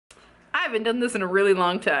haven't done this in a really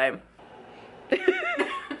long time.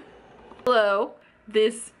 Hello,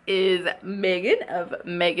 this is Megan of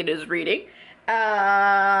Megan is Reading,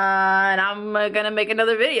 and I'm gonna make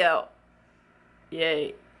another video.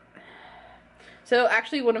 Yay. So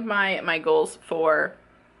actually one of my goals for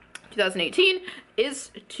 2018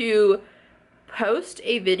 is to post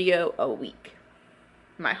a video a week.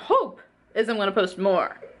 My hope is I'm gonna post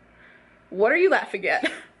more. What are you laughing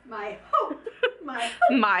at? My hope. My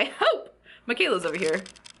hope. My hope. Michaela's over here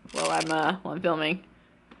while I'm filming.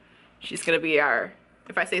 She's gonna be our,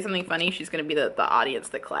 if I say something funny, she's gonna be the audience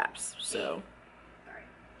that claps. So, Sorry.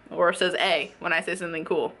 or says A when I say something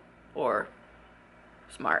cool, or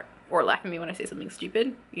smart, or laugh at me when I say something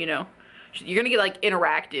stupid. You know, you're gonna get like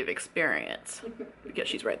interactive experience because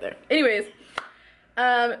she's right there. Anyways,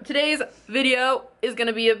 today's video is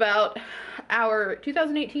gonna be about our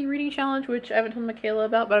 2018 reading challenge, which I haven't told Michaela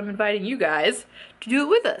about, but I'm inviting you guys to do it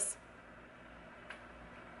with us.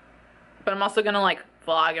 But I'm also gonna like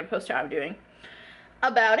vlog and post how I'm doing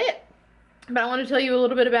about it. But I want to tell you a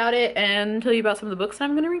little bit about it and tell you about some of the books that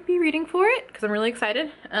I'm gonna be reading for it, because I'm really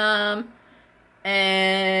excited.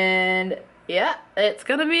 And yeah, it's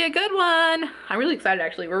gonna be a good one. I'm really excited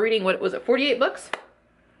actually. We're reading, what was it, 48 books?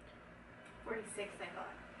 46, I thought.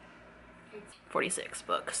 46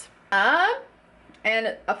 books.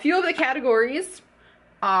 And a few of the categories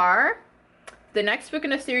are the next book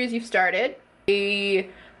in a series you've started, a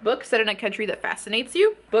book set in a country that fascinates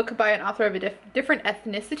you, book by an author of a different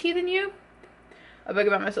ethnicity than you, a book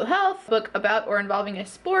about mental health, a book about or involving a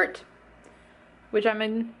sport, which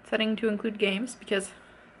I'm setting to include games because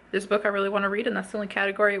this book I really want to read and that's the only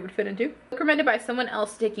category it would fit into. Recommended by someone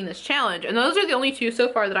else taking this challenge, and those are the only two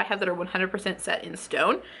so far that I have that are 100% set in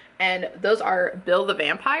stone, and those are Bill the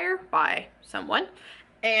Vampire by someone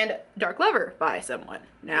and Dark Lover by someone.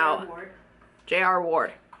 Now, J.R.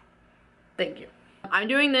 Ward. Thank you. I'm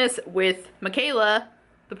doing this with Michaela,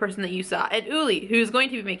 the person that you saw, and Uli, who's going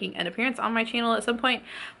to be making an appearance on my channel at some point,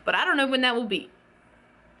 but I don't know when that will be.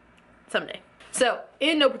 Someday. So,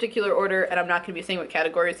 in no particular order, and I'm not going to be saying what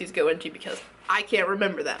categories these go into because I can't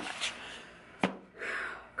remember that much.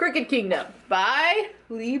 Cricket Kingdom by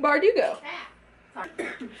Leigh Bardugo.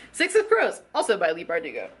 Six of Crows, also by Leigh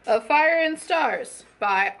Bardugo. Of Fire and Stars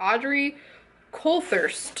by Audrey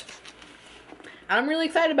Colthurst. And I'm really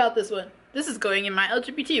excited about this one. This is going in my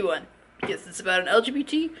LGBT one because it's about an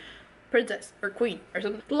LGBT princess or queen or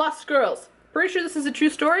something. The Lost Girls. Pretty sure this is a true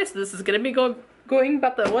story, so this is going to be going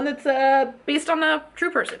about the one that's based on a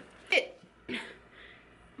true person. I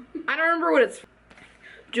don't remember what it's for.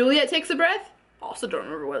 Juliet Takes a Breath. Also don't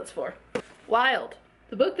remember what it's for. Wild.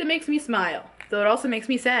 The book that makes me smile, though it also makes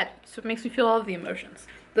me sad, so it makes me feel all of the emotions.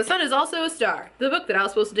 The Sun is Also a Star. The book that I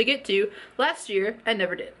was supposed to get to last year and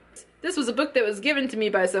never did. This was a book that was given to me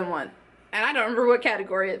by someone, and I don't remember what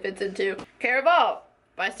category it fits into. Caraval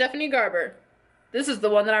by Stephanie Garber. This is the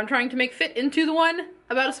one that I'm trying to make fit into the one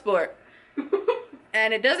about a sport.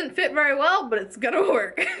 And it doesn't fit very well, but it's gonna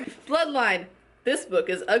work. Bloodline. This book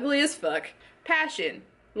is ugly as fuck. Passion.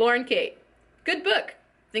 Lauren Kate. Good book.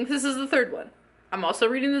 Think this is the third one. I'm also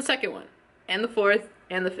reading the second one, and the fourth,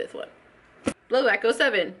 and the fifth one. Blowback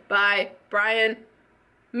 07 by Brian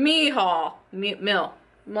Mehall. Ooh,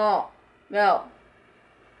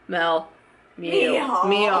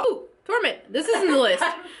 Torment. This is in the list.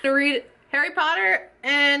 To read Harry Potter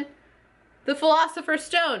and The Philosopher's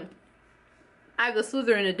Stone. I have the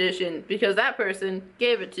Slytherin edition because that person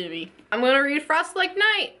gave it to me. I'm gonna read Frost Like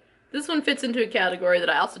Night. This one fits into a category that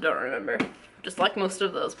I also don't remember, just like most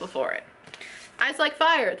of those before it. Ice Like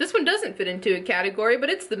Fire. This one doesn't fit into a category, but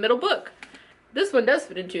it's the middle book. This one does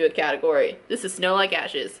fit into a category. This is Snow Like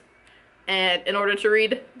Ashes. And in order to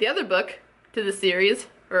read the other book to the series,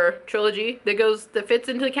 or trilogy, that fits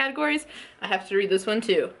into the categories, I have to read this one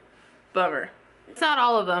too. Bummer. It's not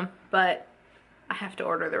all of them, but I have to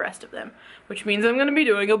order the rest of them, which means I'm gonna be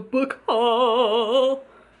doing a book haul.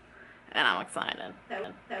 And I'm excited.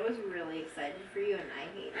 That was really excited for you, and I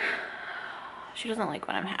hate it. She doesn't like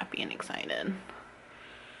when I'm happy and excited.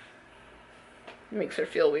 It makes her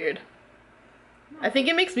feel weird. I think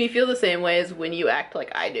it makes me feel the same way as when you act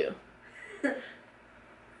like I do. Oh,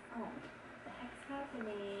 what the heck's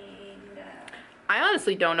happening? I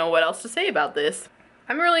honestly don't know what else to say about this.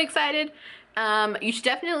 I'm really excited. You should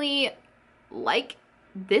definitely like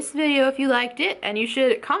this video if you liked it, and you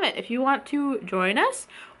should comment if you want to join us,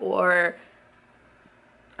 or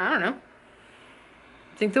I don't know,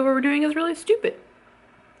 think that what we're doing is really stupid,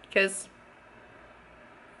 because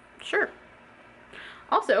sure.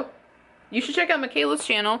 Also, you should check out Michaela's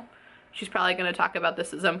channel. She's probably going to talk about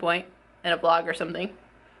this at some point in a vlog or something.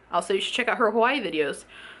 Also, you should check out her Hawaii videos.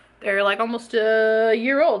 They're like almost a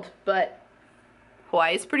year old, but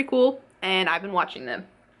Hawaii is pretty cool, and I've been watching them.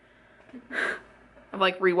 I've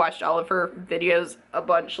like rewatched all of her videos a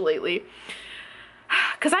bunch lately,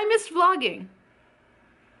 because I missed vlogging.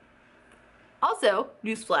 Also,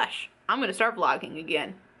 newsflash, I'm gonna start vlogging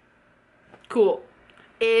again. Cool.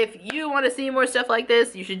 If you want to see more stuff like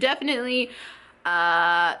this, you should definitely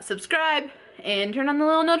subscribe and turn on the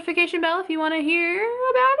little notification bell if you want to hear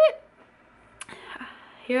about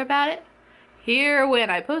it. Hear when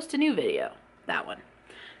I post a new video. That one.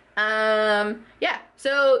 Yeah,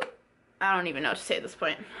 so I don't even know what to say at this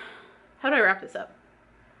point. How do I wrap this up?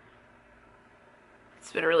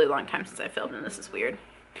 It's been a really long time since I filmed, and this is weird.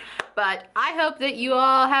 But I hope that you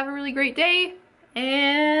all have a really great day,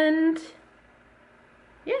 and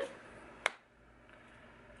yeah,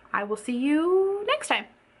 I will see you next time.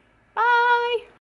 Bye!